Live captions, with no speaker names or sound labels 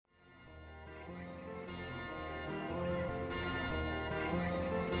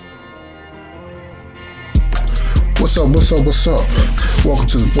What's up? Welcome to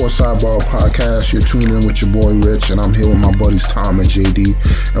the Sports Sidebar Podcast. You're tuned in with your boy Rich, and I'm here with my buddies Tom and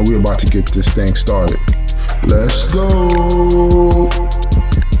JD, and we're about to get this thing started. Let's go!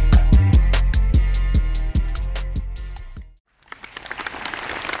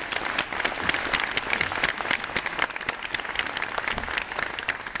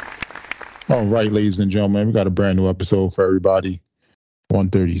 All right, ladies and gentlemen, we got a brand new episode for everybody.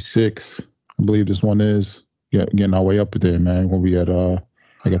 136, I believe this one is. Getting our way up there, man. We'll be at like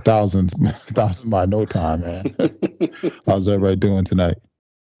 1,000 by no time, man. How's everybody doing tonight?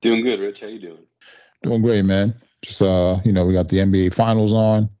 Doing good, Rich. How you doing? Doing great, man. Just we got the NBA Finals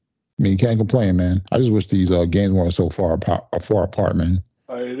on. I mean, can't complain, man. I just wish these games weren't so far apart, man.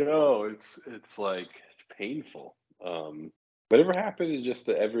 I know it's painful. Whatever happened to just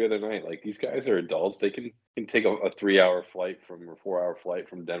every other night? Like, these guys are adults. They can take a 3-hour flight or 4-hour flight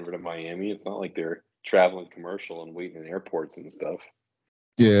from Denver to Miami. It's not like they're traveling commercial and waiting in airports and stuff.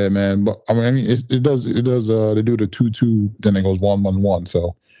 Yeah, man. But I mean, it does. They do the 2-2, then it goes 1-1-1.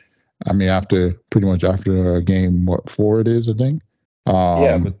 So, I mean, after a game, 4 it is, I think.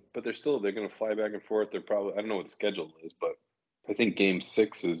 Yeah, but they're going to fly back and forth. They're probably, I don't know what the schedule is, but I think Game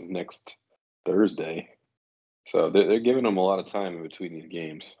 6 is next Thursday. So they're giving them a lot of time in between these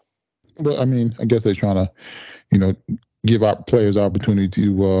games. But I mean, I guess they're trying to, give our players opportunity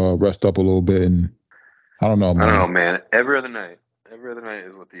to rest up a little bit. And I don't know, man. Every other night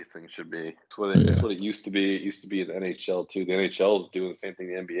is what these things should be. It's what it used to be. It used to be in the NHL too. The NHL is doing the same thing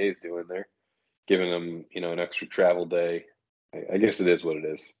the NBA is doing. They're giving them, an extra travel day. I guess it is what it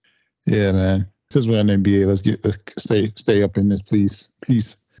is. Yeah, man. Since we're in the NBA, let's stay up in this, please.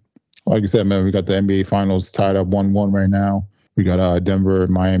 Like I said, man, we got the NBA Finals tied up 1-1 right now. We got Denver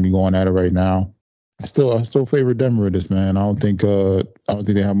and Miami going at it right now. I still favor Denver in this, man. I don't think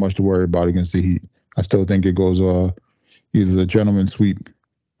they have much to worry about against the Heat. I still think it goes either the gentleman's sweep,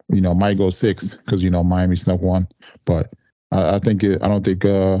 might go 6 because Miami snuck 1, but I don't think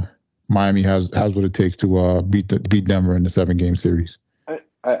Miami has what it takes to beat Denver in the 7-game series.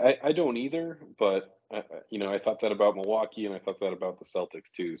 I don't either, but I thought that about Milwaukee, and I thought that about the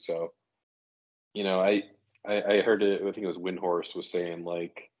Celtics too. So, I heard it. I think it was Windhorst was saying,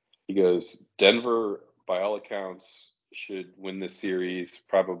 he goes, Denver, by all accounts, should win this series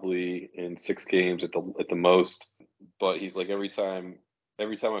probably in 6 games at the most. But he's like, every time I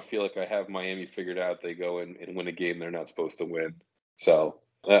feel like I have Miami figured out, they go and win a game they're not supposed to win. So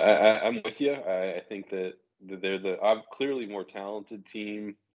I'm with you. I think that they're the clearly more talented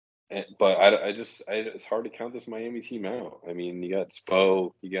team. But it's hard to count this Miami team out. I mean, you got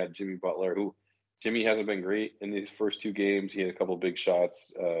Spo, you got Jimmy Butler, who Jimmy hasn't been great in these first 2 games. He had a couple of big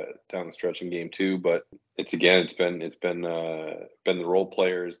shots down the stretch in game 2, but it's been the role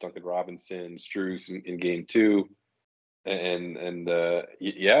players, Duncan Robinson, Strus in game 2, and I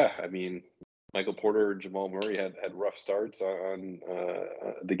mean, Michael Porter and Jamal Murray had rough starts on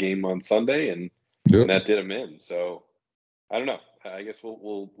the game on Sunday, and that did them in. So I don't know. I guess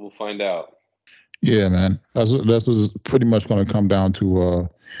we'll find out. Yeah, man. That's what's pretty much going to come down to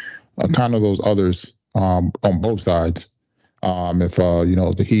kind of those others on both sides. If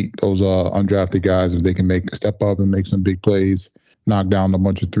the Heat, those undrafted guys, if they can step up and make some big plays, knock down a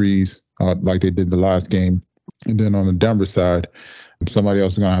bunch of threes like they did the last game, and then on the Denver side, somebody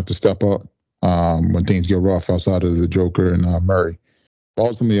else is going to have to step up when things get rough outside of the Joker and Murray.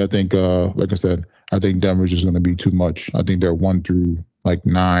 Ultimately, I think, like I said, I think Denver's just going to be too much. I think they're 1 through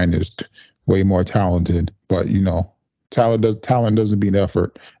 9 is way more talented, but talent doesn't beat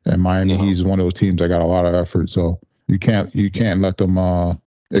effort. And Miami, he's one of those teams that got a lot of effort, so you can't let them play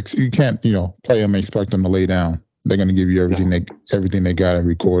them and expect them to lay down. They're going to give you everything they got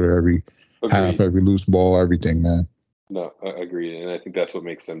every quarter, every half, every loose ball, everything, man. No, I agree, and I think that's what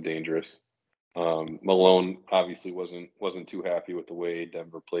makes them dangerous. Malone obviously wasn't too happy with the way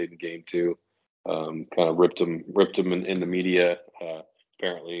Denver played in game 2. Kind of ripped him in the media.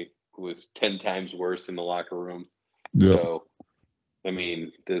 Apparently was 10 times worse in the locker room. Yep. So, I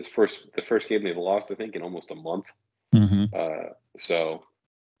mean, the first game they've lost, I think, in almost a month. Mm-hmm. So,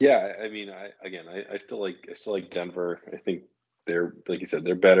 yeah, I mean, I still like Denver. I think they're, like you said,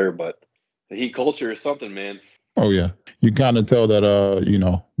 they're better, but the Heat culture is something, man. Oh yeah, you kind of tell that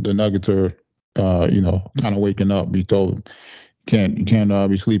the Nuggets are kind of waking up. We told them you can't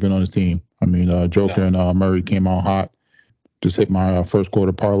be sleeping on this team. I mean, Joker and Murray came out hot. Just hit my first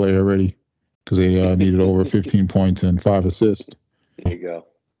quarter parlay already because they needed over 15 points and 5 assists. There you go.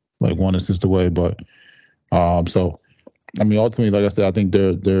 Like 1 assist away, but so I mean, ultimately, like I said, I think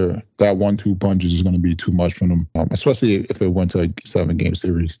they're that 1-2 punch is going to be too much for them, especially if it went to a 7-game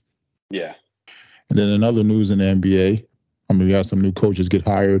series. Yeah. And then in other news in the NBA, I mean, we had some new coaches get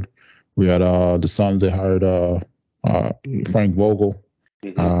hired. We had the Suns, they hired Frank Vogel.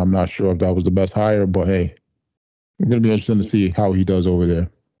 Mm-hmm. I'm not sure if that was the best hire, but hey, it's going to be interesting to see how he does over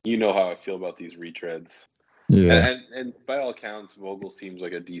there. You know how I feel about these retreads. Yeah. And by all accounts, Vogel seems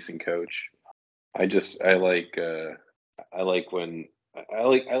like a decent coach. I like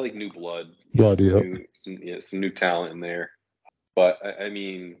new blood. Some new talent in there. But I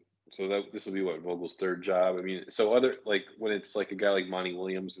mean, so this will be what Vogel's third job. I mean, so other like when it's like a guy like Monty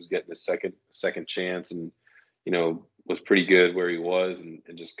Williams who's getting a second chance and was pretty good where he was and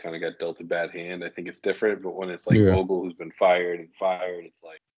just kind of got dealt a bad hand. I think it's different. But when it's like Vogel who's been fired, it's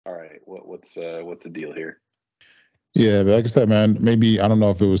like, all right, what's the deal here? Yeah, but like I said, man, maybe I don't know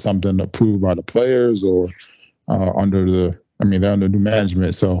if it was something approved by the players or they're under new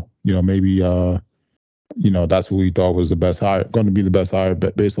management. So maybe that's what we thought was the best hire, going to be the best hire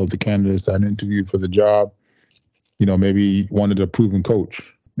based on the candidates that interviewed for the job. Maybe wanted a proven coach.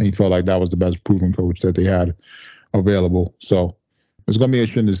 And he felt like that was the best proven coach that they had available. So it's going to be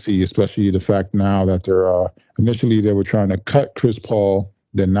interesting to see, especially the fact now that they're initially they were trying to cut Chris Paul,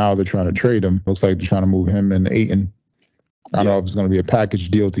 then now they're trying to trade him. Looks like they're trying to move him and Ayton. I don't know if it's going to be a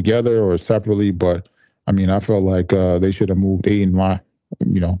package deal together or separately, but I mean, I felt like they should have moved Ayton,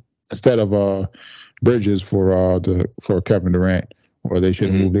 instead of Bridges for Kevin Durant, or they should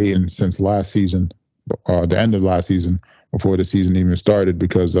have moved Ayton since last season, the end of last season, before the season even started,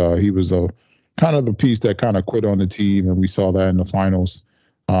 because he was kind of the piece that kind of quit on the team, and we saw that in the finals,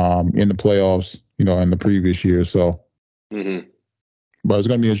 in the playoffs, in the previous year. So, but it's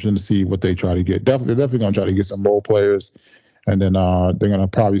going to be interesting to see what they try to get. Definitely going to try to get some role players, and then they're going to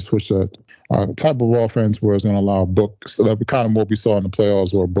probably switch the type of offense where it's going to allow Book. So that's kind of what we saw in the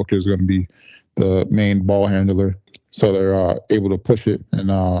playoffs, where Booker is going to be the main ball handler. So they're able to push it and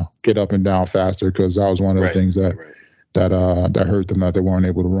get up and down faster, because that was one of the things that hurt them, that they weren't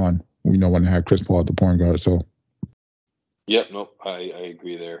able to run. When they had Chris Paul at the point guard. So. Yep. Nope. I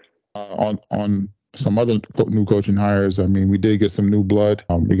agree there. On some other new coaching hires, I mean, we did get some new blood.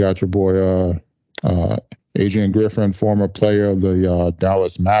 We got your boy Adrian Griffin, former player of the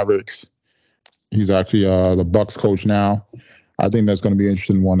Dallas Mavericks. He's actually the Bucks coach now. I think that's going to be an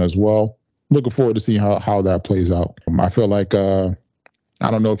interesting one as well. Looking forward to see how that plays out. I feel like I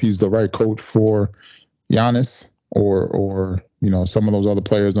don't know if he's the right coach for Giannis or some of those other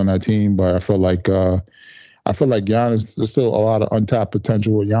players on that team, but I feel like Giannis, there's still a lot of untapped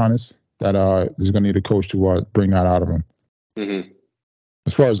potential with Giannis that is going to need a coach to bring that out of him. Mm-hmm.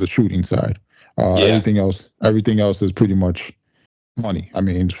 As far as the shooting side, everything else is pretty much money. I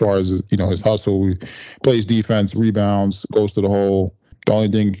mean, as far as his hustle, he plays defense, rebounds, goes to the hole. The only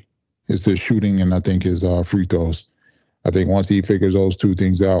thing is his shooting, and I think his free throws. I think once he figures those two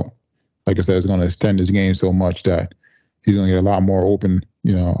things out, like I said, it's going to extend his game so much that he's going to get a lot more open.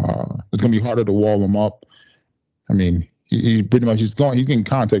 It's going to be harder to wall him up. I mean, he pretty much he can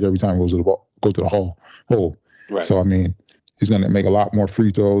contact every time he goes to the ball, go to the hole. Right. So I mean, he's going to make a lot more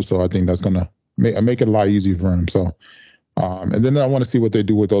free throws. So I think that's going to make it a lot easier for him. So, and then I want to see what they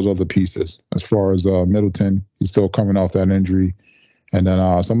do with those other pieces. As far as Middleton, he's still coming off that injury, and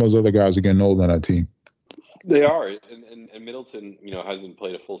then some of those other guys are getting old on that team. They are, and Middleton, hasn't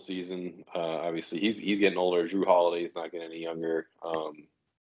played a full season. Obviously, he's getting older. Drew Holiday's not getting any younger.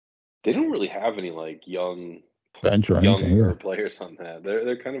 They don't really have any like younger players on that.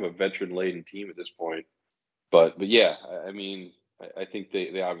 They're kind of a veteran-laden team at this point. But yeah, I mean, I think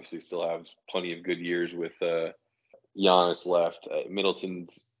they obviously still have plenty of good years with Giannis left.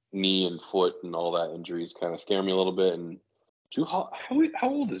 Middleton's knee and foot and all that injuries kind of scare me a little bit. And Drew, how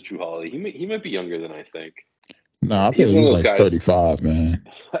old is Drew Holiday? He might be younger than I think. No, I think he's like guys, 35, man.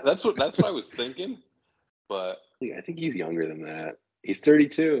 That's what I was thinking, but I think he's younger than that. He's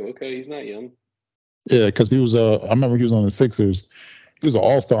 32. Okay, he's not young. Yeah, because he was. I remember he was on the Sixers. He was an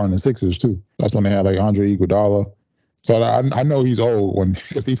all-star in the Sixers too. That's when they had like Andre Iguodala. So I know he's old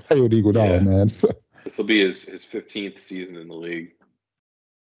because he played with Iguodala, man. So. This will be his 15th season in the league.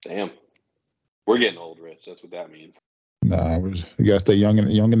 Damn, we're getting old, Rich. That's what that means. Nah, you gotta stay young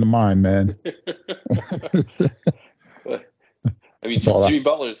in the mind, man. I mean, Jimmy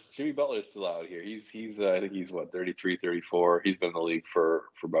Butler's still out here. He's I think he's 33, 34. He's been in the league for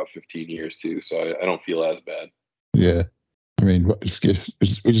about 15 years too. So I don't feel as bad. Yeah, I mean, we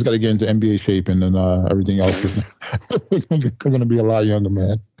just got to get into NBA shape, and then everything else is going to be a lot younger,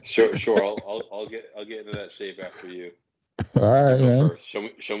 man. Sure. I'll get into that shape after you. All right, man. First.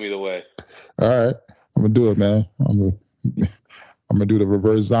 Show me the way. All right, I'm gonna do it, man. I'm gonna do the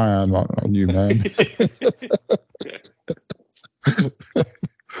reverse Zion on you, man.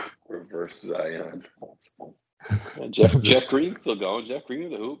 Reverse Zion. Jeff Green's still going. Jeff Green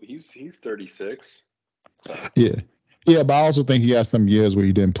with the hoop. He's 36. So. Yeah, but I also think he has some years where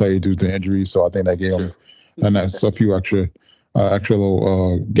he didn't play due to injuries, so I think that gave him a few extra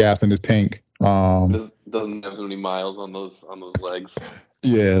little gas in his tank. Doesn't have any miles on those legs.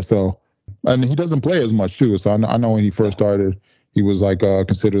 Yeah, so and he doesn't play as much too. So I know when he first started, he was like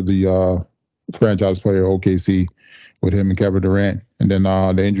considered the franchise player of OKC with him and Kevin Durant, and then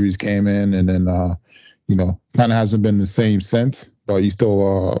the injuries came in, and then kind of hasn't been the same since. But he's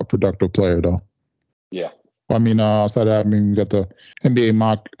still a productive player though. Yeah. I mean, outside of that, we got the NBA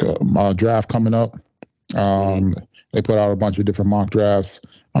mock draft coming up. They put out a bunch of different mock drafts.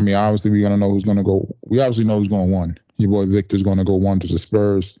 I mean, obviously, we're going to know who's going to go. We obviously know who's going to win. Your boy Victor's going to go 1 to the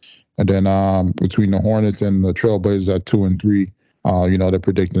Spurs. And then between the Hornets and the Trailblazers at 2 and 3, they're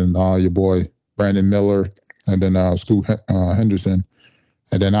predicting your boy Brandon Miller and then Scoot Henderson.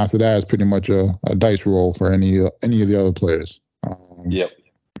 And then after that, it's pretty much a dice roll for any of the other players. Yep.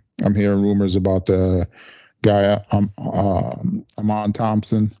 I'm hearing rumors about the guy, Amon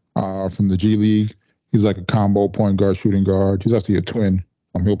Thompson from the G League. He's like a combo point guard, shooting guard. He's actually a twin.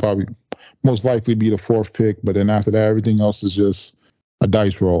 He'll probably most likely be the 4th pick, but then after that, everything else is just a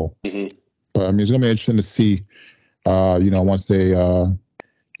dice roll. Mm-hmm. But I mean, it's gonna be interesting to see, once they,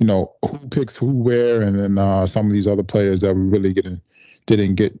 who picks who where, and then some of these other players that we really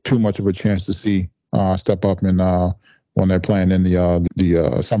didn't get too much of a chance to see step up and when they're playing in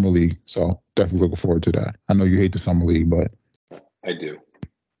the summer league. So definitely looking forward to that. I know you hate the summer league, but I do.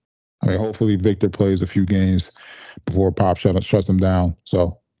 I mean, hopefully Victor plays a few games before Pop shuts him down.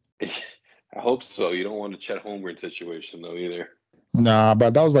 So I hope so. You don't want a Chet Holmgren situation though either. Nah,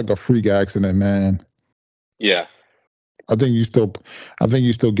 but that was like a freak accident, man. Yeah. I think you still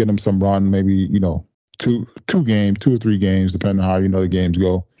get him some run, maybe, 2 or 3 games, depending on how the games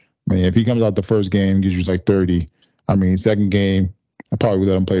go. I mean, if he comes out the first game, gives you like 30. I mean, second game, I probably would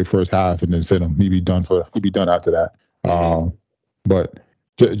let him play first half and then sit him. He'd be done after that. Mm-hmm. But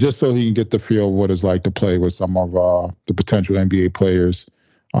just so he can get the feel of what it's like to play with some of the potential NBA players.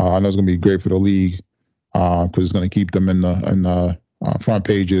 I know it's going to be great for the league because it's going to keep them in the front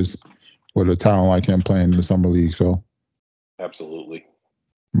pages with a talent like him playing in the summer league. So absolutely,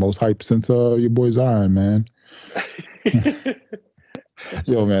 most hype since your boy Zion, man.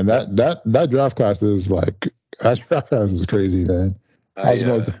 Yo, man, that draft class is crazy, man. I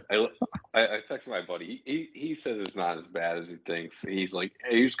texted my buddy. He says it's not as bad as he thinks. He's like,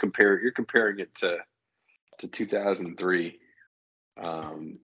 hey, you're comparing it to 2003.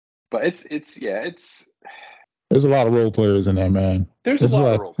 But it's there's a lot of role players in there, man. There's a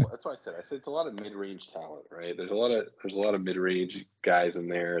lot of role players. That's why I said it's a lot of mid-range talent, right? There's a lot of mid-range guys in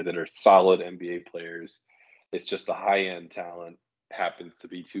there that are solid NBA players. It's just the high-end talent happens to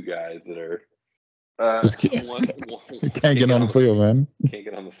be 2 guys that are can't get on the field, man. Can't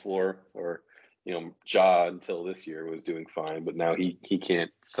get on the floor, or Ja until this year was doing fine, but now he can't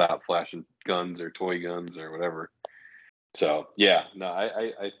stop flashing guns or toy guns or whatever. So yeah, no,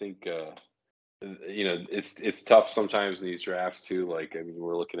 I think it's tough sometimes in these drafts too. Like, I mean,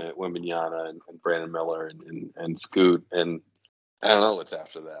 we're looking at Wembanyama and Brandon Miller and Scoot, and I don't know what's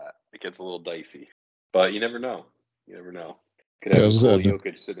after that. It gets a little dicey, but you never know. Could have Nikola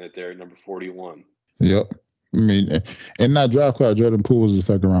Jokic sitting at there at number 41. Yep. I mean, in that draft class, Jordan Poole was the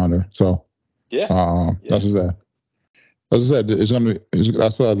second rounder. So yeah. That's what that. As I said,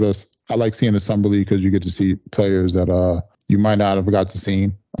 that's why I like seeing the summer league, because you get to see players that you might not have got to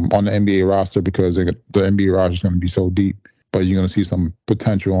see on the NBA roster, because the NBA roster is going to be so deep. But you're going to see some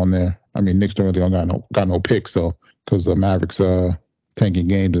potential on there. I mean, Knicks don't really got no picks, so because the Mavericks tanking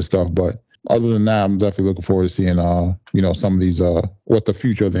games and stuff. But other than that, I'm definitely looking forward to seeing some of these what the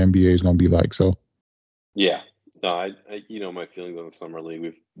future of the NBA is going to be like. So yeah, no, I my feelings on the summer league.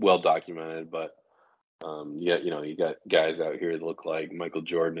 We've well documented, but you got guys out here that look like Michael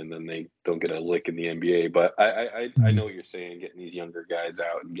Jordan, and then they don't get a lick in the NBA. But I know what you're saying, getting these younger guys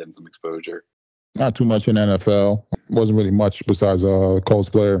out and getting some exposure. Not too much in NFL. Wasn't really much besides a Colts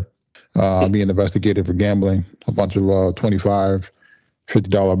player being investigated for gambling. A bunch of $25,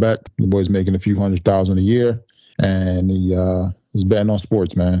 $50 bet. The boy's making a few $100,000 a year, and he was betting on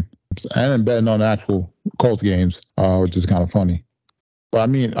sports, man, and betting on actual Colts games, which is kind of funny. But I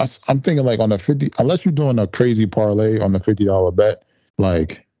mean, I'm thinking like on the 50, unless you're doing a crazy parlay on the $50 bet,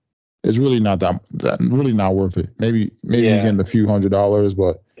 like it's really not really not worth it. Maybe you're getting a few $100,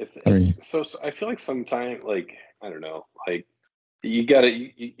 but so I feel like sometimes, like, I don't know, like you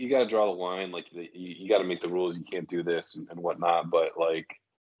gotta draw the line. Like you gotta make the rules. You can't do this and whatnot. But like,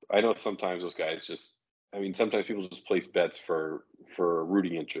 I know sometimes those guys sometimes people just place bets for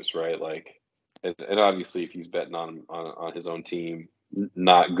rooting interest, right? Like, and obviously if he's betting on his own team,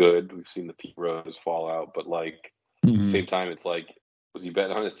 not good. We've seen the Pete Rose fallout, but like at the same time, it's like, was he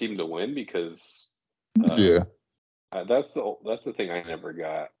betting on his team to win? Because Yeah. that's the thing I never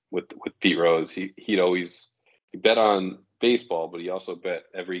got with Pete Rose. He'd always bet on baseball, but he also bet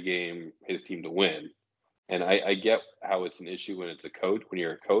every game his team to win. And I get how it's an issue when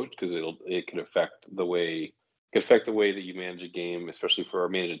you're a coach, because it can affect the way that you manage a game, especially for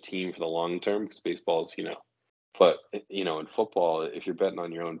manage a team for the long term. Because baseball's, but in football, if you're betting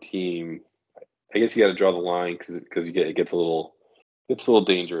on your own team, I guess you got to draw the line because it gets a little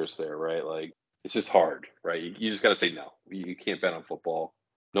dangerous there, right? Like it's just hard, right? You just got to say no. You can't bet on football.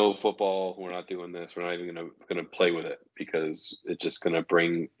 No football. We're not doing this. We're not even gonna play with it because it's just gonna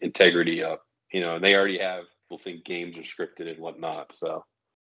bring integrity up. And they already have people think games are scripted and whatnot. So,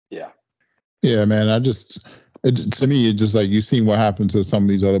 yeah. Yeah, man. To me, it's just like you've seen what happened to some of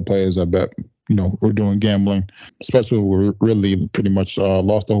these other players. I bet we're doing gambling, especially we're really pretty much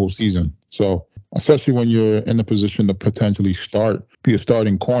lost the whole season. So, especially when you're in a position to potentially be a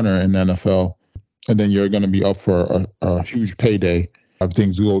starting corner in the NFL, and then you're going to be up for a huge payday if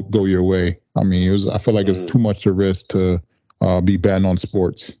things go your way. I mean, I feel like it's too much to risk to be betting on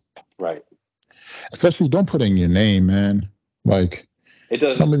sports. Right. Especially don't put in your name, man. Like it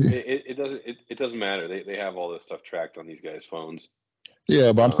doesn't. It doesn't matter. They have all this stuff tracked on these guys' phones.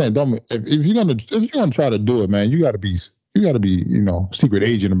 Yeah, but I'm saying, if you're gonna try to do it, man, you gotta be secret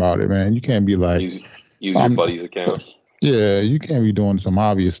agent about it, man. You can't be like use your buddy's account. Yeah, you can't be doing some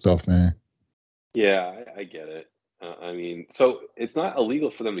obvious stuff, man. Yeah, I get it. I mean, so it's not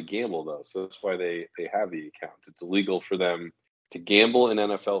illegal for them to gamble though. So that's why they have the accounts. It's illegal for them to gamble in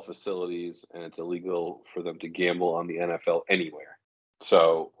NFL facilities, and it's illegal for them to gamble on the NFL anywhere.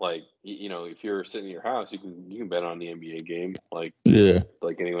 So, like, if you're sitting in your house, you can bet on the NBA game, like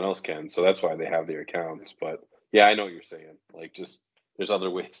anyone else can. So that's why they have their accounts. But yeah, I know what you're saying. Like, just there's other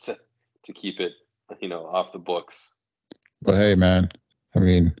ways to keep it, off the books. But hey, man, I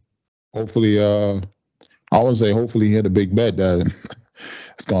mean, hopefully, I would say hopefully he had a big bet that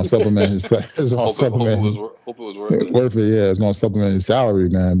it's going to supplement his. Hope it was worth it. Worth it, yeah. It's going to supplement his salary,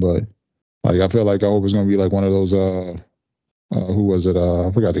 man. But like, I feel like I hope it's going to be like one of those. Who was it?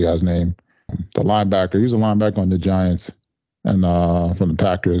 I forgot the guy's name. The linebacker. He was a linebacker on the Giants, and from the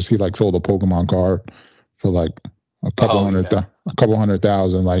Packers. He like sold a Pokemon card for like a couple hundred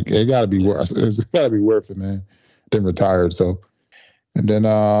thousand. Like it got to be worth. It's got to be worth it, man. Then retired. So, and then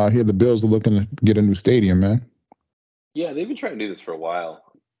here the Bills are looking to get a new stadium, man. Yeah, they've been trying to do this for a while,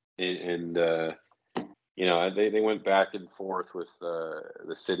 and they went back and forth with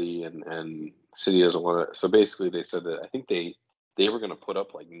the city, and city doesn't want to. So basically, they said that I think they were going to put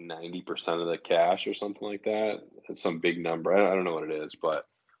up like 90% of the cash or something like that. It's some big number. I don't know what it is, but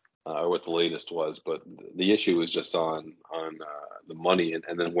or what the latest was. But the issue was just on the money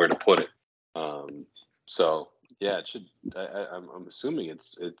and then where to put it. So yeah, it should. I'm assuming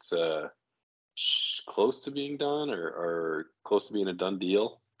it's close to being done or close to being a done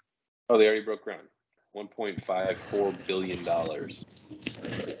deal. Oh, they already broke ground. $1.54 billion. Man,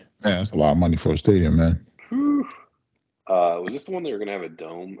 that's a lot of money for a stadium, man. Whew. Was this the one they were gonna have a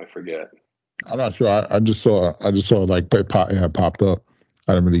dome? I forget. I'm not sure. I just saw like it had popped up.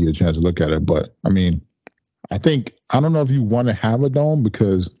 I didn't really get a chance to look at it, but I mean, I don't know if you want to have a dome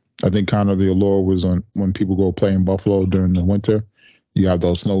because I think kind of the allure was on when people go play in Buffalo during the winter. You have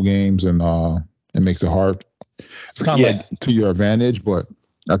those snow games, and it makes it hard. It's kind of like to your advantage, but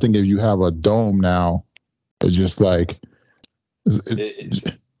I think if you have a dome now, it's just like.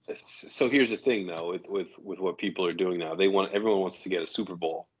 So here's the thing, though, with what people are doing now. Everyone wants to get a Super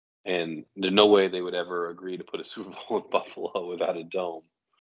Bowl, and there's no way they would ever agree to put a Super Bowl in Buffalo without a dome.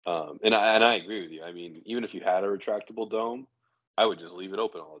 And I agree with you. I mean, even if you had a retractable dome, I would just leave it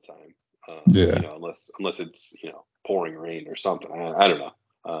open all the time. Unless it's pouring rain or something. I don't know.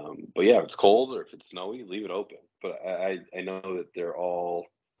 But yeah, if it's cold or if it's snowy, leave it open. But I know that they're all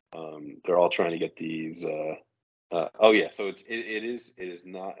trying to get these. So it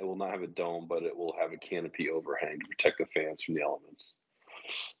will not have a dome, but it will have a canopy overhang to protect the fans from the elements.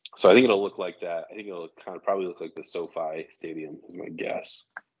 So I think it'll look like that. I think it'll probably look like the SoFi Stadium is my guess.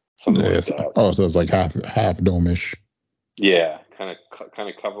 Something like that. Oh, so it's like half dome-ish. Yeah, kind of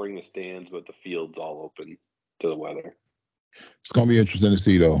covering the stands, but the field's all open to the weather. It's gonna be interesting to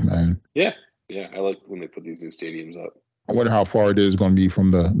see, though, man. Yeah, I like when they put these new stadiums up. I wonder how far it is going to be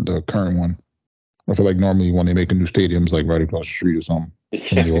from the current one. I feel like normally when they make a new stadium, it's like right across the street or something.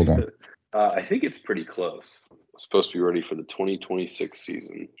 From the old one. I think it's pretty close. It's supposed to be ready for the 2026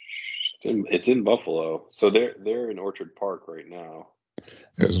 season. It's in Buffalo, so they're in Orchard Park right now.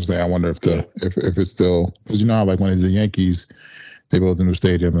 That's what I'm saying. I wonder if it's still, because you know how like when it's the Yankees, they built a new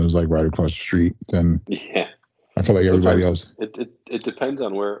stadium and it was like right across the street. Then Yeah. I feel like everybody Sometimes else. it depends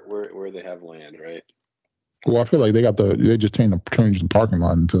on where they have land, right? Well, I feel like they just changed the parking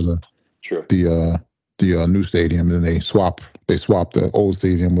lot into True. the new stadium, and then they swap the old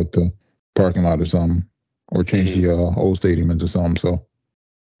stadium with the parking lot or something, or change the old stadium into something. So.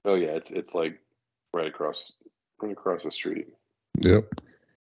 Oh yeah, it's like right across the street. Yep.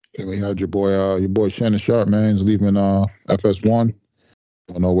 And we had your boy Shannon Sharp, man. He's leaving FS1.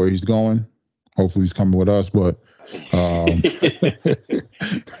 Don't know where he's going. Hopefully he's coming with us, but He'll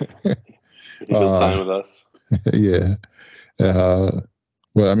sign with us. Yeah.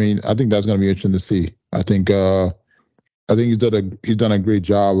 But I mean, I think that's going to be interesting to see. I think he's done a great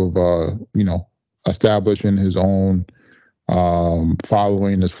job of establishing his own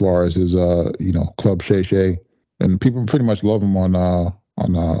following as far as his Club Shay Shay, and people pretty much love him on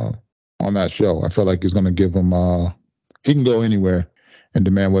that show. I feel like he's going to give him he can go anywhere and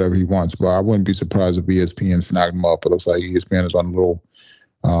demand whatever he wants, but I wouldn't be surprised if ESPN snagged him up. It looks like ESPN is on a little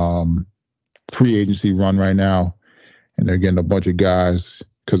free agency run right now, and they're getting a bunch of guys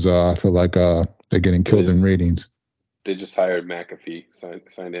because I feel like they're getting killed in ratings. They just hired McAfee,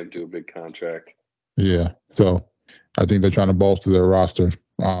 signed him to a big contract. Yeah, so I think they're trying to bolster their roster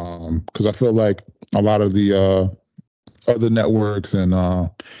because I feel like a lot of the other networks and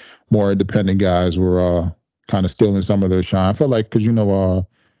more independent guys were kind of stealing some of their shine. I feel like because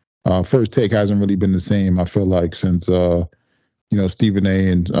First Take hasn't really been the same. I feel like since Stephen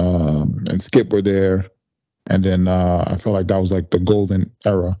A. and Skip were there, and then I feel like that was like the golden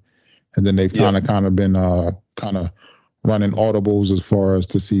era, and then they've kind of been kind of running audibles as far as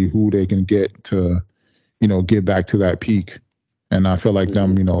to see who they can get to get back to that peak. And I feel like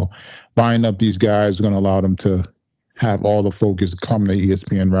them buying up these guys is going to allow them to have all the focus come to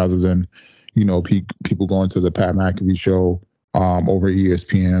ESPN rather than people going to the Pat McAfee show over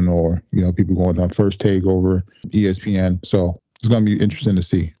ESPN, or people going on First Take over ESPN. So it's going to be interesting to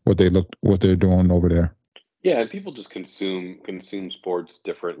see what they're doing over there. Yeah, and people just consume sports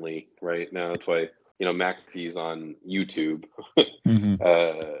differently right now. That's why McAfee's on YouTube,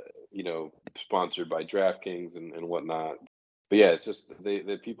 sponsored by DraftKings and whatnot. But yeah, it's just they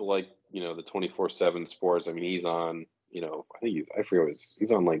people like the 24/7 sports. I mean, he's on I forget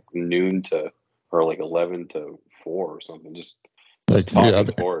he's on like noon to or like 11 to 4 or something. Just talking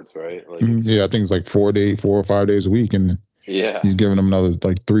sports, right? Like I think it's like 4 or 5 days a week, and he's giving them another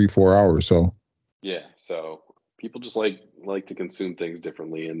like 3-4 hours. So yeah, so people just like to consume things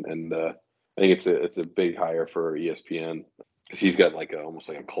differently, and I think it's a big hire for ESPN because he's got like almost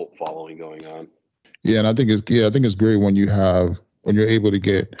like a cult following going on. Yeah, and I think it's great when you're able to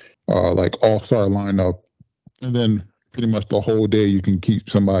get like all-star lineup, and then pretty much the whole day you can keep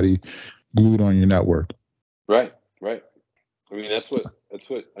somebody glued on your network. Right. I mean that's what I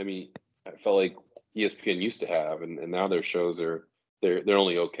felt like ESPN used to have, and now their shows they're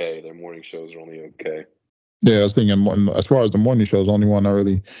only okay. Their morning shows are only okay. Yeah, I was thinking as far as the morning shows, the only one I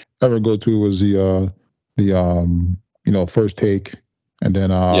really ever go to was the First Take, and then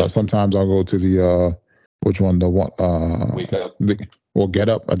sometimes I'll go to the which one, the one Wake Up. Get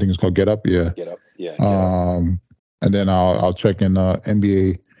Up. I think it's called Get Up. Yeah. Get Up. Yeah. And then I'll check in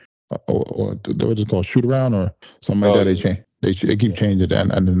NBA or what's it called, Shoot Around or something like that. They change. They keep changing it,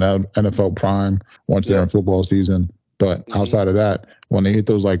 and then NFL Prime once they're in football season. But outside of that, when they hit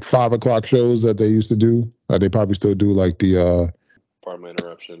those like 5 o'clock shows that they used to do, they probably still do like the Pardon my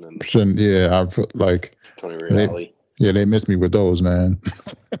interruption and I like Tony Reali. They miss me with those, man.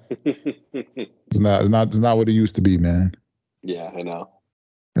 It's not what it used to be, man. Yeah, I know.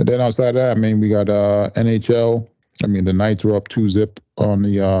 And then outside of that, I mean, we got NHL. I mean, the Knights were up 2-0 on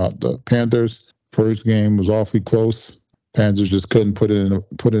the Panthers. First game was awfully close. Panthers just couldn't put it in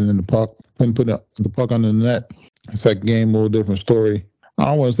the puck. Couldn't put the puck on the net. Second game, a little different story. I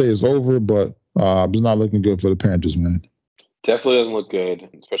don't want to say it's over, but it's not looking good for the Panthers, man. Definitely doesn't look good,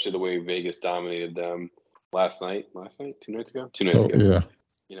 especially the way Vegas dominated them last night, 2 nights ago. Yeah.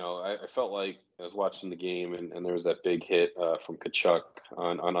 I felt like I was watching the game and there was that big hit from Kachuk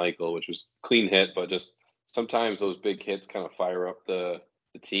on Eichel, which was a clean hit, but just sometimes those big hits kind of fire up the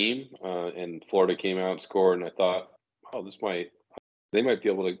team. And Florida came out and scored, and I thought, oh, they might be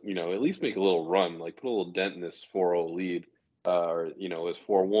able to, at least make a little run, like put a little dent in this 4-0 lead. It was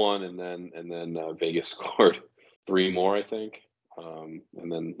 4-1, and then Vegas scored 3 more, I think. And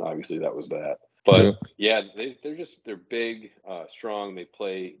then obviously that was that. But they're big, strong. They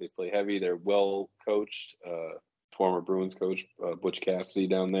play heavy. They're well coached. former Bruins coach, Butch Cassidy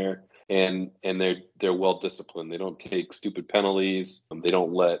down there, and they're well disciplined. They don't take stupid penalties. They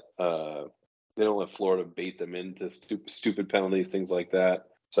don't let Florida bait them into stupid penalties, things like that.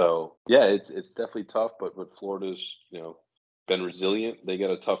 So yeah, it's definitely tough, but Florida's been resilient. They got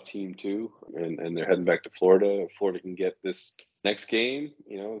a tough team too, and they're heading back to Florida. If Florida can get this next game,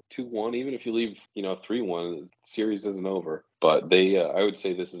 2-1, even if you leave 3-1, the series isn't over. But I would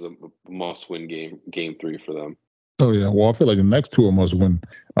say this is a must-win game 3 for them. Oh yeah, well I feel like the next two are must win.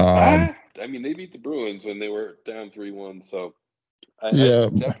 I mean, they beat the Bruins when they were down 3-1, so I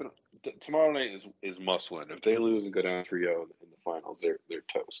definitely. Tomorrow night is must win. If they lose and go down 3-0 in the finals, they're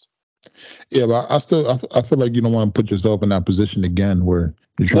toast. Yeah, but I feel like you don't want to put yourself in that position again where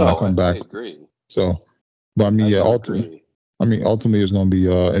you're trying to come back. I agree. So, but I mean, yeah, ultimately it's going to be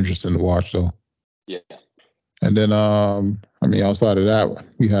interesting to watch, though. Yeah. And then, outside of that,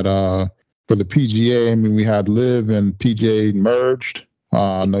 we had for the PGA. I mean, we had LIV and PGA merged.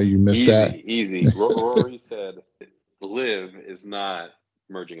 I know you missed that. Easy. Rory said LIV is not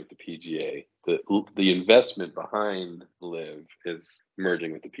merging with the PGA. The investment behind LIV is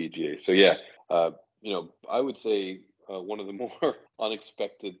merging with the PGA. So yeah, I would say one of the more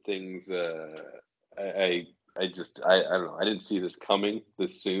unexpected things. I don't know. I didn't see this coming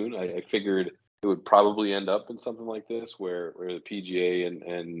this soon. I figured it would probably end up in something like this, where the PGA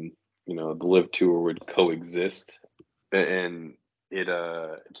and the LIV Tour would coexist, and it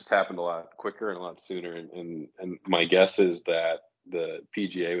just happened a lot quicker and a lot sooner. And my guess is that the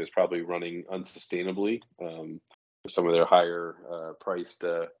PGA was probably running unsustainably for some of their higher priced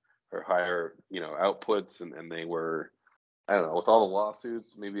or higher outputs, and they were, I don't know, with all the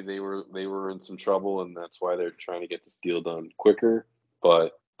lawsuits, maybe they were in some trouble, and that's why they're trying to get this deal done quicker.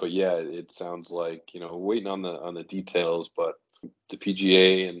 But yeah, it sounds like waiting on the details. But the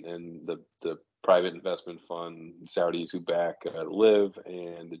PGA and the private investment fund, Saudis who back LIV,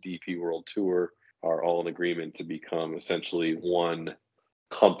 and the DP World Tour are all in agreement to become essentially one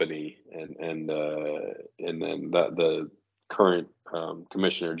company, and then the current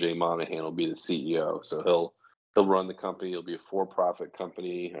commissioner Jay Monahan will be the CEO. So he'll run the company. It'll be a for-profit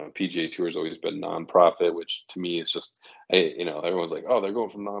company. PGA Tour has always been nonprofit, which to me is just, everyone's like, oh, they're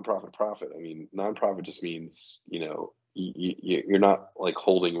going from nonprofit to profit. I mean, nonprofit just means you're not like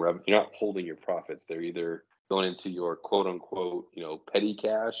holding you're not holding your profits. They're either going into your quote unquote, petty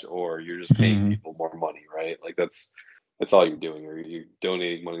cash, or you're just paying people more money, right? Like that's all you're doing, or you're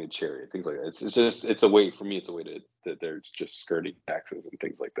donating money to charity, things like that. It's a way, for me, it's a way that they're just skirting taxes and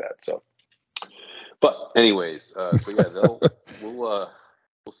things like that. So, but anyways, so yeah, we'll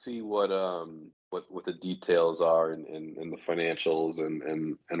see what the details are and the financials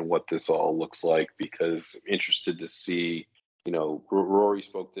and what this all looks like, because I'm interested to see. Rory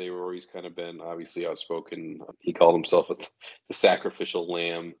spoke today. Rory's kind of been obviously outspoken. He called himself the sacrificial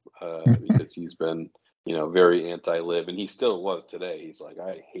lamb because he's been, very anti-LIV, and he still was today. He's like,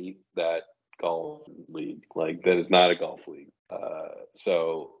 I hate that golf league. Like, that is not a golf league.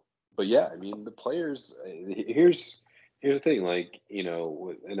 But yeah, I mean, the players. Here's the thing, like,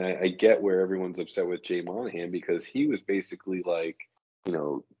 and I get where everyone's upset with Jay Monahan, because he was basically like,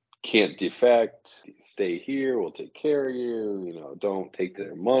 can't defect, stay here, we'll take care of you, don't take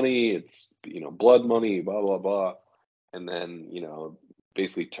their money, it's, blood money, blah, blah, blah. And then,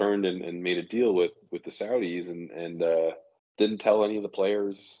 basically turned and made a deal with the Saudis and didn't tell any of the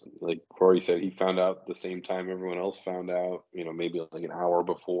players. Like Corey said, he found out the same time everyone else found out, maybe like an hour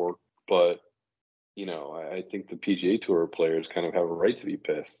before. But, I think the PGA Tour players kind of have a right to be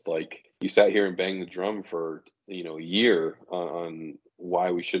pissed. Like, you sat here and banged the drum for, a year on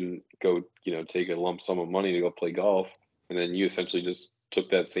why we shouldn't go, take a lump sum of money to go play golf. And then you essentially just took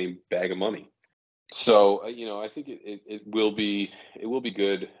that same bag of money. So, I think it will be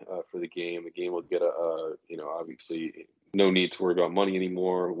good for the game. The game will get obviously no need to worry about money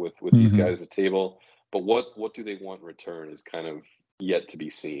anymore with these guys at the table. But what do they want in return is kind of yet to be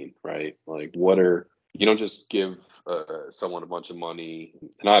seen, right? Like, you don't just give someone a bunch of money,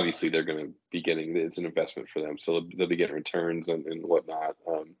 and obviously they're going to be getting, it's an investment for them, so they'll be getting returns and whatnot.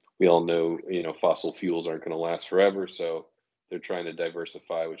 We all know, fossil fuels aren't going to last forever, so they're trying to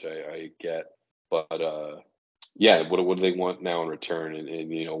diversify, which I get. But yeah, what do they want now in return,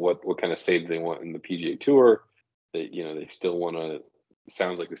 and what kind of say do they want in the PGA Tour? They still want to.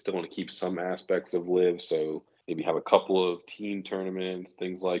 Sounds like they still want to keep some aspects of LIV, so maybe have a couple of team tournaments,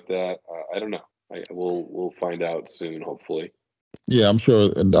 things like that. I don't know. We'll find out soon, hopefully. Yeah, I'm sure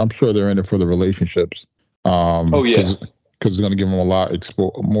they're in it for the relationships. Oh yeah, because it's going to give them a lot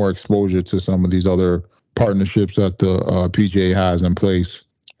more exposure to some of these other partnerships that the PGA has in place.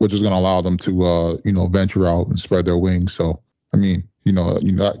 which is going to allow them to, venture out and spread their wings. So, I mean,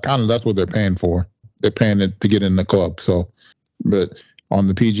 kind of that's what they're paying for. They're paying it to get in the club. So, but on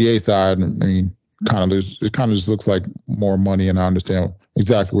the PGA side, I mean, it kind of just looks like more money. And I understand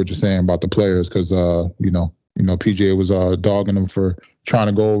exactly what you're saying about the players because, PGA was dogging them for trying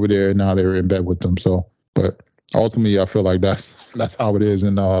to go over there. And now they're in bed with them. So, but ultimately, I feel like that's how it is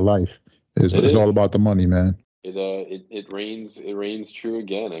in life. It's all about the money, man. It reigns true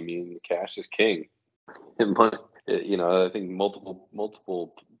again. I mean, cash is king. And money, I think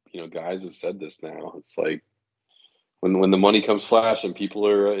multiple guys have said this now. It's like when the money comes flashing, people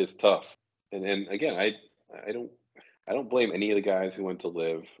it's tough. And again, I don't blame any of the guys who went to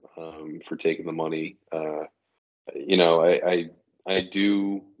LIV for taking the money. I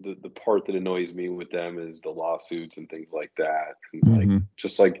do the part that annoys me with them is the lawsuits and things like that. And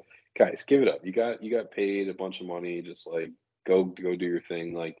just like, guys, give it up. You got paid a bunch of money. Just like go do your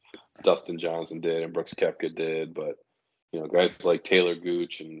thing, like Dustin Johnson did and Brooks Koepka did. But guys like Taylor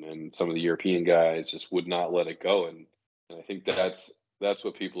Gooch and some of the European guys just would not let it go. And I think that's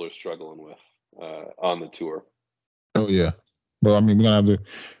what people are struggling with on the tour. Oh yeah. Well, I mean, we're gonna have to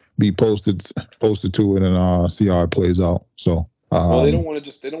be posted to it and see how it plays out. So. Well, they don't want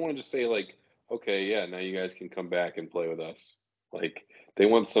to just say like, okay, yeah, now you guys can come back and play with us. Like they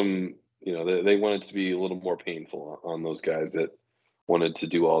want some, they want it to be a little more painful on those guys that wanted to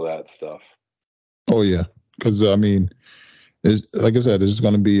do all that stuff. Oh yeah, because I mean, like I said, it's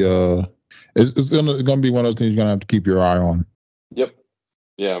going to be it's going to be one of those things you're going to have to keep your eye on. Yep.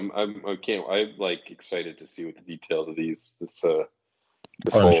 Yeah, I'm like excited to see what the details of this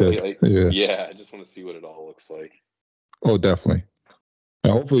partnership. Yeah, I just want to see what it all looks like. Oh, definitely.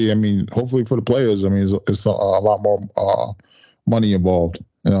 And hopefully for the players, I mean, it's a lot more money involved,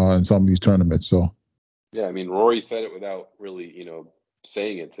 in some of these tournaments. So. Yeah, I mean, Rory said it without really,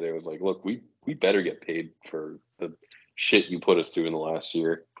 saying it today. It was like, look, we better get paid for the shit you put us through in the last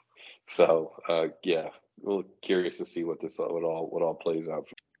year. So, yeah, we're curious to see what all plays out.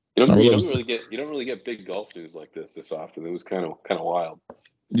 You don't really get big golf news like this often. It was kind of wild.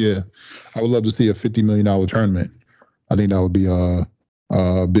 Yeah, I would love to see a $50 million tournament. I think that would be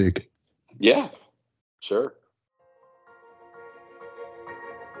big. Yeah, sure.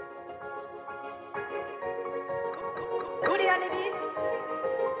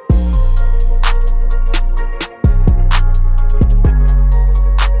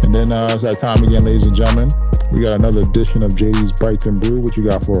 And then it's that time again, ladies and gentlemen. We got another edition of JD's Bites and Brew. What you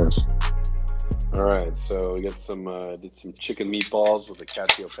got for us? All right, so we got did some chicken meatballs with a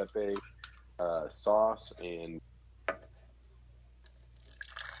cacio e pepe sauce and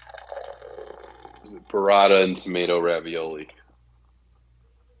burrata and tomato ravioli.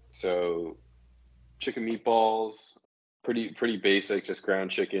 So chicken meatballs, pretty basic, just ground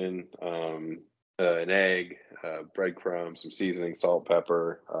chicken, an egg, breadcrumbs, some seasoning, salt,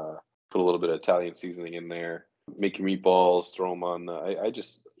 pepper, put a little bit of Italian seasoning in there. Make your meatballs, throw them on. I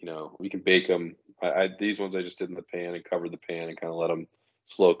just, we can bake them. These ones I just did in the pan and covered the pan and kind of let them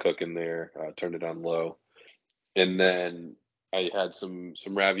slow cook in there. Turned it on low, and then I had some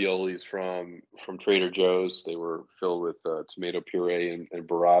raviolis from Trader Joe's. They were filled with tomato puree and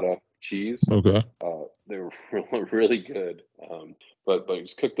burrata cheese. Okay. They were really good. But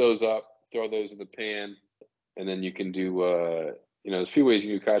just cook those up, throw those in the pan, and then you can do there's a few ways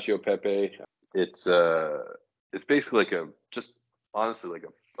you can do cacio e pepe. It's basically like a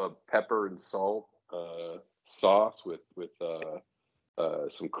pepper and salt sauce with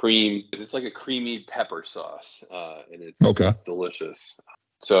some cream. It's like a creamy pepper sauce, and it's delicious.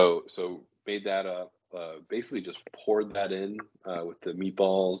 So made that up. Basically just poured that in with the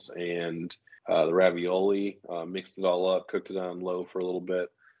meatballs and the ravioli. Mixed it all up, cooked it on low for a little bit,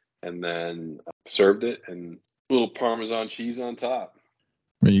 and then served it, and a little Parmesan cheese on top.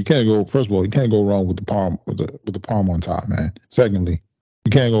 I mean, first of all, you can't go wrong with the palm with the palm on top, man. Secondly,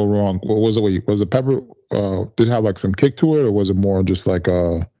 you can't go wrong. What was it? Was the pepper? Did it have like some kick to it, or was it more just like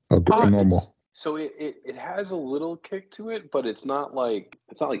a normal? So it has a little kick to it, but it's not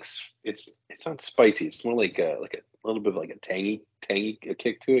spicy. It's more like a little bit of like a tangy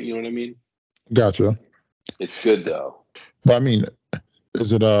kick to it. You know what I mean? Gotcha. It's good though. But I mean,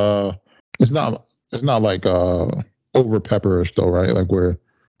 is it It's not like over pepperish though, right? Like where.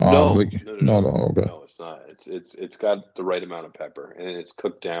 No, okay. No, it's not. It's got the right amount of pepper, and it's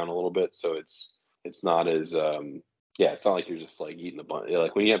cooked down a little bit, so it's not as it's not like you're just like eating a bunch.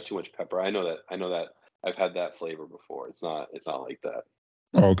 Like when you have too much pepper, I know that I've had that flavor before. It's not like that.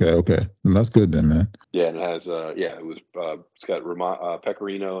 Okay, and that's good then, man. Yeah, and it has it's got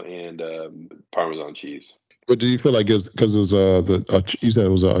pecorino and Parmesan cheese. But do you feel like it's because it was you said it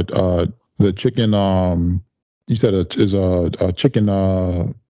was the chicken you said it is a chicken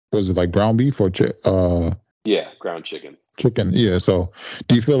was it like ground beef or Yeah, ground chicken. chicken? Yeah. So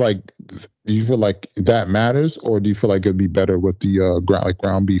do you feel like that matters, or do you feel like it'd be better with the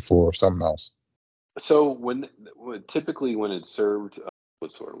ground beef or something else? So typically when it's served,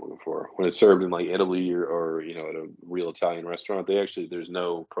 what's the word I'm looking for? When it's served in like Italy or at a real Italian restaurant, there's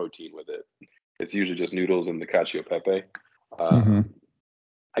no protein with it. It's usually just noodles and the cacio e pepe. Mm-hmm.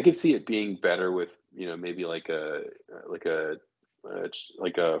 I could see it being better with maybe like a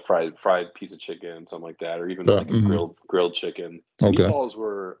fried piece of chicken, something like that, or even like a grilled chicken. Okay. Meatballs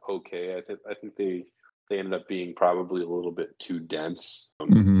were okay. I think they ended up being probably a little bit too dense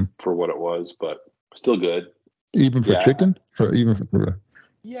for what it was, but still good. Even for chicken,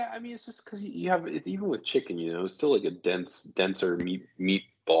 Yeah, I mean, it's just because you have it's even with chicken, it's still like a denser meatball.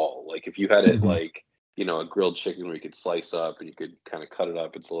 Like if you had it like a grilled chicken where you could slice up and you could kind of cut it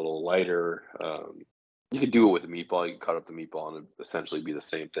up, it's a little lighter. You could do it with a meatball. You could cut up the meatball and it'd essentially be the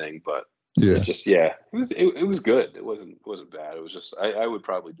same thing. But it was good. It wasn't bad. It was just I would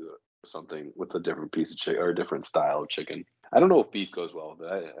probably do it with something with a different piece of chicken or a different style of chicken. I don't know if beef goes well with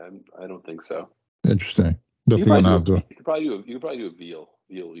it. I don't think so. Interesting. You could probably do a veal.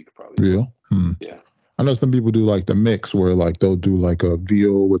 Veal, you could probably do. Veal? Yeah. I know some people do like the mix where like they'll do like a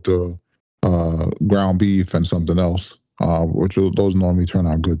veal with the ground beef and something else, which those normally turn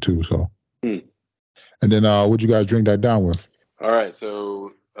out good too. So. And then what'd you guys drink that down with? All right,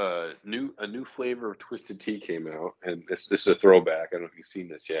 so a new flavor of Twisted Tea came out, and this is a throwback. I don't know if you've seen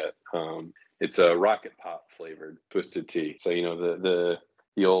this yet. It's a Rocket Pop flavored Twisted Tea. So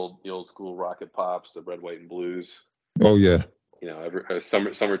the old school Rocket Pops, the red, white, and blues. Oh yeah. Every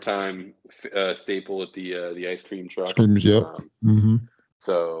summertime staple at the ice cream truck. Yep.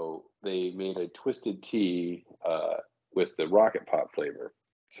 So they made a Twisted Tea with the Rocket Pop flavor.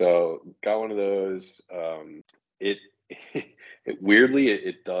 So got one of those. It weirdly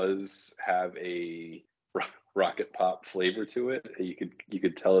it does have a Rocket Pop flavor to it. You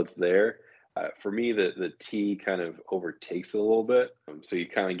could tell it's there. For me, the tea kind of overtakes it a little bit. So you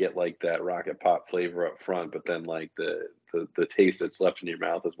kind of get like that Rocket Pop flavor up front, but then like the taste that's left in your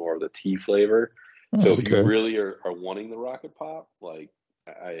mouth is more of the tea flavor. So if you really are wanting the Rocket Pop, like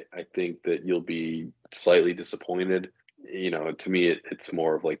I think that you'll be slightly disappointed. To me, it's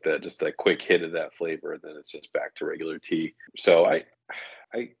more of like just that quick hit of that flavor, and then it's just back to regular tea. So I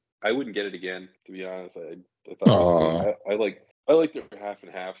wouldn't get it again, to be honest. I thought I like their half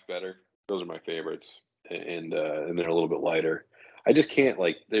and half better. Those are my favorites, and they're a little bit lighter. I just can't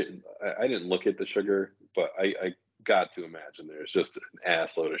I didn't look at the sugar, but I got to imagine there's just an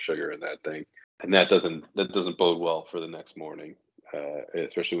ass load of sugar in that thing, and that doesn't bode well for the next morning,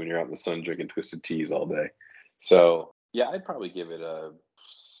 especially when you're out in the sun drinking Twisted Teas all day. So. Yeah, I'd probably give it a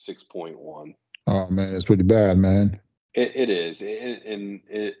 6.1. Oh man, it's pretty bad, man. It is,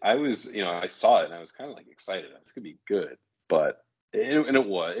 I was, I saw it and I was kind of like excited. This could be good, but it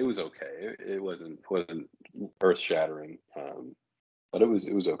was okay. It wasn't earth shattering, but it was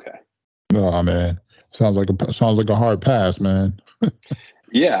okay. Oh man, sounds like a hard pass, man.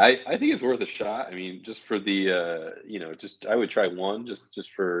 Yeah, I think it's worth a shot. I mean, just for the I would try one just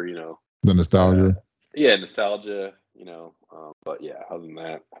for the nostalgia. Yeah, nostalgia. But yeah, other than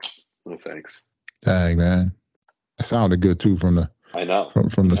that, no thanks. Dang, man. It sounded good too from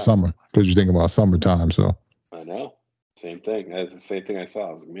the summer, because you think about summertime. So I know, same thing. That's the same thing I saw.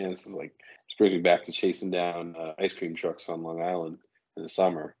 I was like, man, this brings me back to chasing down ice cream trucks on Long Island in the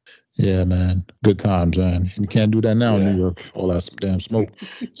summer. Yeah, man, good times, man. You can't do that now in New York. All that damn smoke.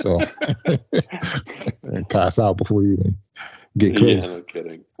 So pass out before you even get close. Yeah, no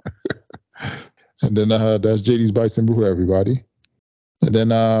kidding. And then that's JD's Bites and Brew, everybody. And then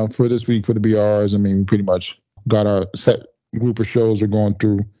for this week for the BRs, I mean, pretty much got our set group of shows we're going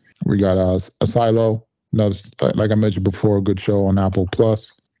through. We got a Silo, another, like I mentioned before, a good show on Apple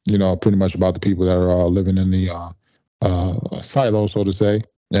Plus. Pretty much about the people that are living in the silo, so to say,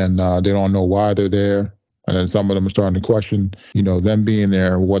 and they don't know why they're there. And then some of them are starting to question, them being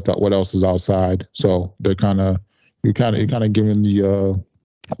there, what else is outside. So they're you're kind of giving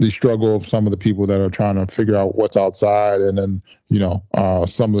the struggle of some of the people that are trying to figure out what's outside, and then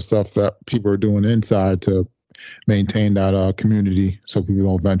some of the stuff that people are doing inside to maintain that community, so people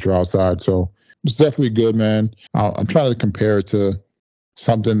don't venture outside. So it's definitely good, man. I'm trying to compare it to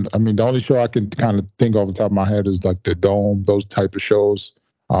something. I mean, the only show I can kind of think off the top of my head is like the Dome, those type of shows.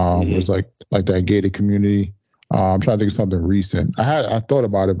 It's like that gated community. I'm trying to think of something recent. I thought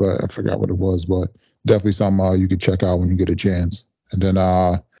about it, but I forgot what it was. But definitely something you could check out when you get a chance. And then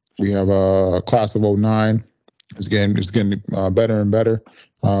we have a Class of 09, It's getting better and better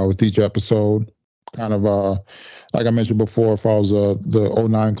with each episode. Kind of like I mentioned before, if I was the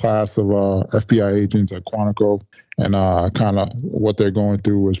 '09 class of FBI agents at Quantico, and kind of what they're going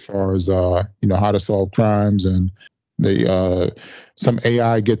through as far as how to solve crimes, and they some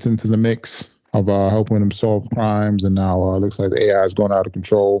AI gets into the mix of helping them solve crimes, and now looks like the AI is going out of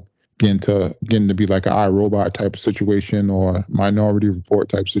control, getting to be like an iRobot type of situation or Minority Report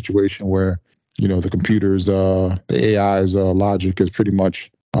type situation where the computers, the AI's logic is pretty much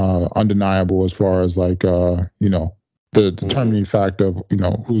undeniable as far as like the determining fact of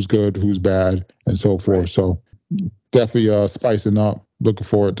who's good, who's bad, and so forth. Right. So definitely spicing up. Looking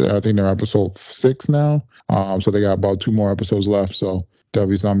forward to. I think they're episode 6 now. So they got about 2 more episodes left. So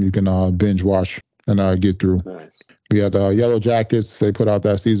definitely something you can binge watch and get through. Nice. We had Yellow Jackets. They put out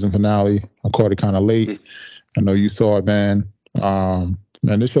that season finale. I caught it kind of late. I know you saw it, man.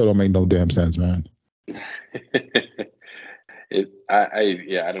 Man, this show don't make no damn sense, man.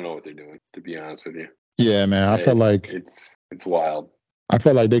 I don't know what they're doing, to be honest with you. Yeah, man. I felt like it's wild. I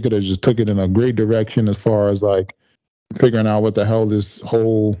felt like they could have just took it in a great direction as far as like figuring out what the hell this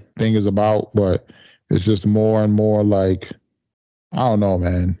whole thing is about, but it's just more and more like, I don't know,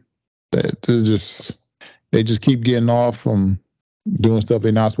 man. They just keep getting off from doing stuff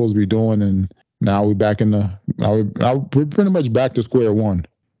they're not supposed to be doing, and now we're back we're pretty much back to square one.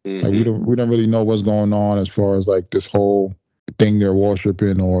 Mm-hmm. Like we don't really know what's going on as far as like this whole thing they're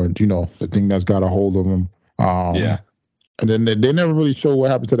worshiping, or the thing that's got a hold of them. Yeah. And then they never really show what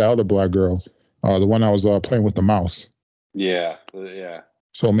happened to the other black girl, the one that was playing with the mouse. Yeah.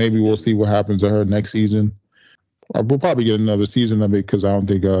 So maybe we'll see what happens to her next season. We'll probably get another season of it because I don't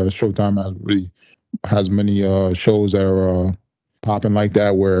think Showtime has many shows that are popping like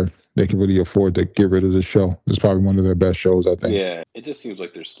that where they can really afford to get rid of the show. It's probably one of their best shows, I think. Yeah, it just seems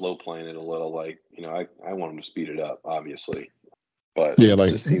like they're slow playing it a little. Like, I want them to speed it up, obviously, but yeah,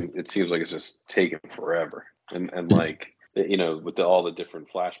 it seems like it's just taking forever. And like, with all the different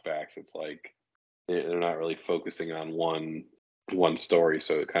flashbacks, it's like they're not really focusing on one story,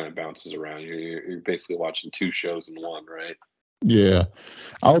 so it kind of bounces around. You're basically watching 2 shows in one, right? Yeah,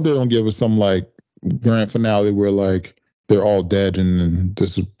 I hope they don't give us some like grand finale where like they're all dead and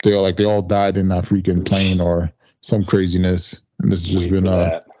they all died in that freaking plane or some craziness, and this has just been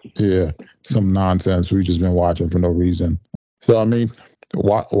some nonsense we've just been watching for no reason. So I mean,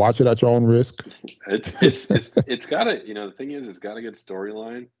 watch it at your own risk. It's got to, the thing is, it's got a good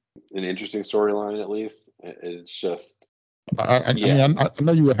storyline, an interesting storyline at least. It's just I mean, I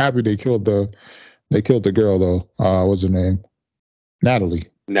know you were happy they killed the girl though. What's her name? Natalie.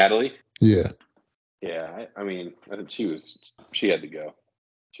 Yeah. Yeah, I mean, I think she had to go.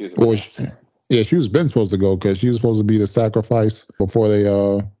 She was she was been supposed to go because she was supposed to be the sacrifice before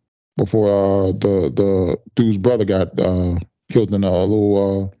the dude's brother got killed in a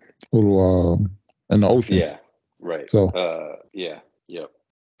little in the ocean. Yeah, right. So yep.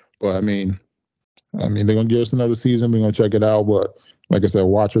 But I mean, they're gonna give us another season. We're gonna check it out, but like I said,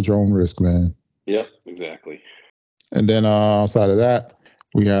 watch at your own risk, man. Yep, exactly. And then outside of that,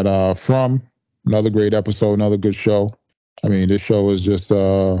 we had From. Another great episode, another good show. I mean, this show is just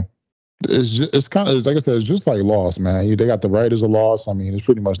it's kind of like I said, it's just like Lost, man. They got the writers of Lost. I mean, it's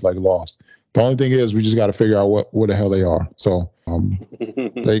pretty much like Lost. The only thing is we just got to figure out what the hell they are. So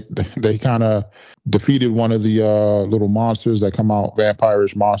they kind of defeated one of the little monsters that come out,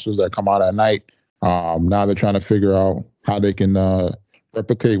 vampire-ish monsters that come out at night. Now they're trying to figure out how they can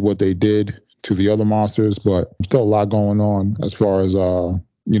replicate what they did to the other monsters, but still a lot going on as far as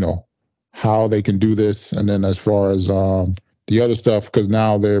how they can do this, and then as far as the other stuff, because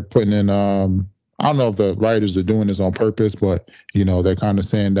now they're putting in I don't know if the writers are doing this on purpose, but they're kind of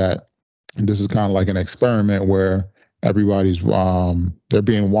saying that this is kind of like an experiment where everybody's they're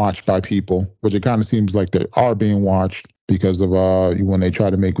being watched by people, which it kind of seems like they are being watched because of when they try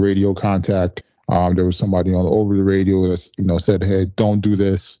to make radio contact, there was somebody over the radio that said, hey, don't do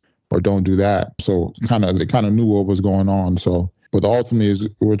this or don't do that. So they kind of knew what was going on. So but ultimately, is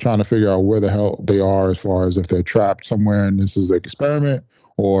we're trying to figure out where the hell they are as far as if they're trapped somewhere and this is like experiment,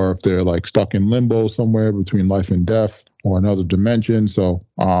 or if they're like stuck in limbo somewhere between life and death or another dimension. So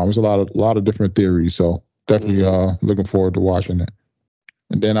there's a lot of different theories. So definitely looking forward to watching it.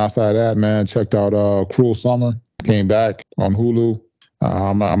 And then outside of that, man, checked out Cruel Summer. Came back on Hulu.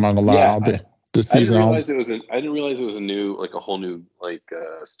 I'm not gonna lie. Yeah, this season, I didn't realize it was a whole new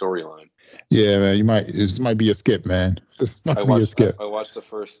storyline. Yeah, man, this might be a skip, man. This might be a skip. I watched the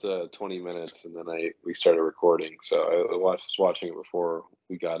first 20 minutes and then we started recording. So I was watching it before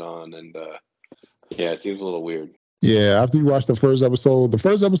we got on, and it seems a little weird. Yeah, after you watch the first episode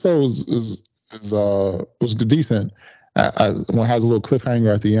was decent. One has a little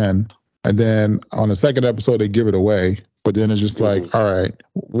cliffhanger at the end, and then on the second episode they give it away. But then it's just like, all right,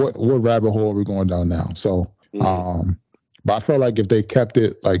 what rabbit hole are we going down now? So, but I felt like if they kept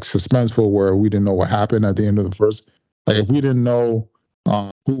it like suspenseful, where we didn't know what happened at the end of the first, like if we didn't know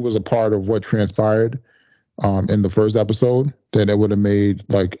who was a part of what transpired in the first episode, then it would have made,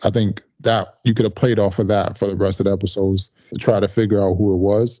 like, I think that you could have played off of that for the rest of the episodes to try to figure out who it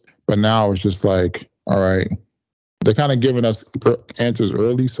was. But now it's just like, all right, they're kind of giving us answers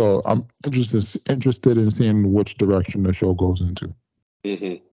early, so I'm interested in seeing which direction the show goes into.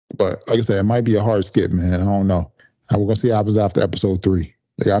 But like I said, it might be a hard skip, man. I don't know. And we're gonna see what happens after episode 3.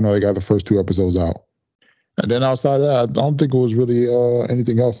 Like, I know they got the first 2 episodes out, and then outside of that, I don't think it was really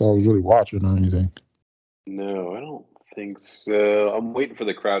anything else I was really watching or anything. No, I don't think so. I'm waiting for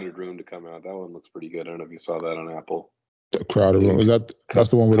The Crowded Room to come out. That one looks pretty good. I don't know if you saw that on Apple. The Crowded Room, that's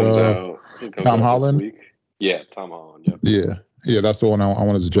the one with Tom Holland? Yeah, Tom Holland. Yep. Yeah, that's the one I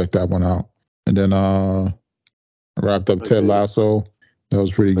wanted to check that one out. And then I wrapped up Ted Lasso. That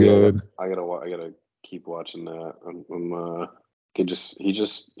was pretty good. I gotta keep watching that. He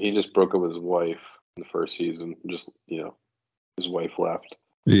just broke up with his wife in the first season. Just, his wife left.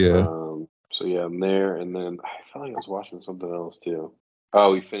 Yeah. So yeah, I'm there, and then I felt like I was watching something else too.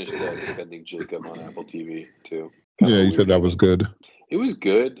 Oh, we finished Defending Jacob on Apple TV too. Yeah, you said that was good. It was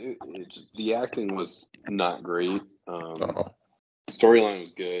good. The acting was not great. The storyline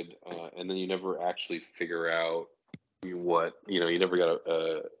was good, and then you never actually figure out what, you never got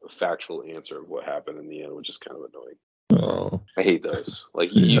a factual answer of what happened in the end, which is kind of annoying. Oh, I hate those.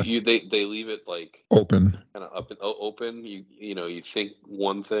 Like they leave it like open, kind of up and open. You think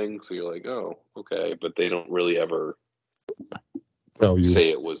one thing, so you're like, oh, okay, but they don't really ever tell you say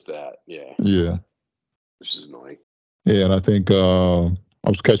it was that. Yeah, which is annoying. Yeah, and I think I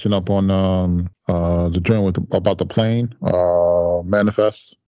was catching up on the joint about the plane,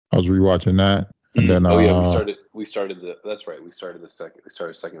 Manifest. I was rewatching that, and then we started that's right. We started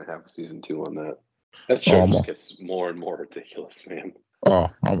second half of season 2 on that. That show just gets more and more ridiculous, man. Oh,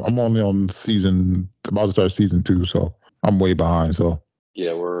 I'm only on about to start season 2, so I'm way behind. So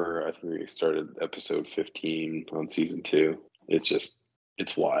yeah, I think we started episode 15 on season 2. It's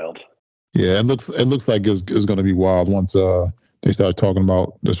wild. Yeah, it looks like it's going to be wild once they start talking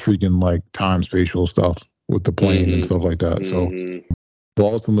about this freaking like time spatial stuff with the plane and stuff like that. So, but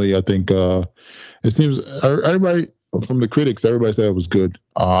ultimately, I think it seems everybody from the critics, everybody said it was good.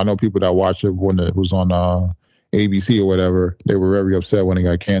 I know people that watched it when it was on ABC or whatever. They were very upset when it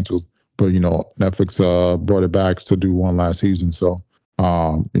got canceled, but Netflix brought it back to do one last season. So,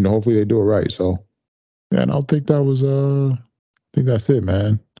 hopefully they do it right. So, yeah, and I think that was I think that's it,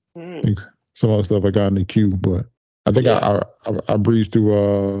 man. I think some other stuff I got in the queue, but I think I breezed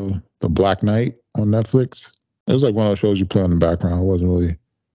through The Black Knight on Netflix. It was like one of those shows you play in the background. It wasn't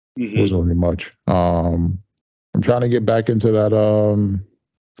really much. I'm trying to get back into that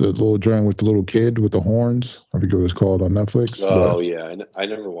the little joint with the little kid with the horns. I forget what it's called on Netflix. Oh yeah, I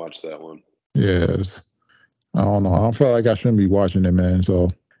never watched that one. Yes, I don't know. I don't feel like I shouldn't be watching it, man. So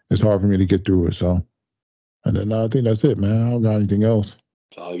it's hard for me to get through it. So, and then I think that's it, man. I don't got anything else.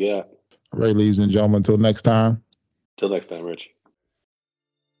 That's all I got. All right, ladies and gentlemen, until next time. Till next time, Rich.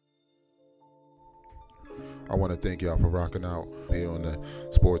 I want to thank y'all for rocking out here on the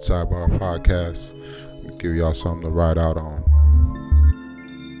Sports Sidebar Podcast. Give y'all something to ride out on.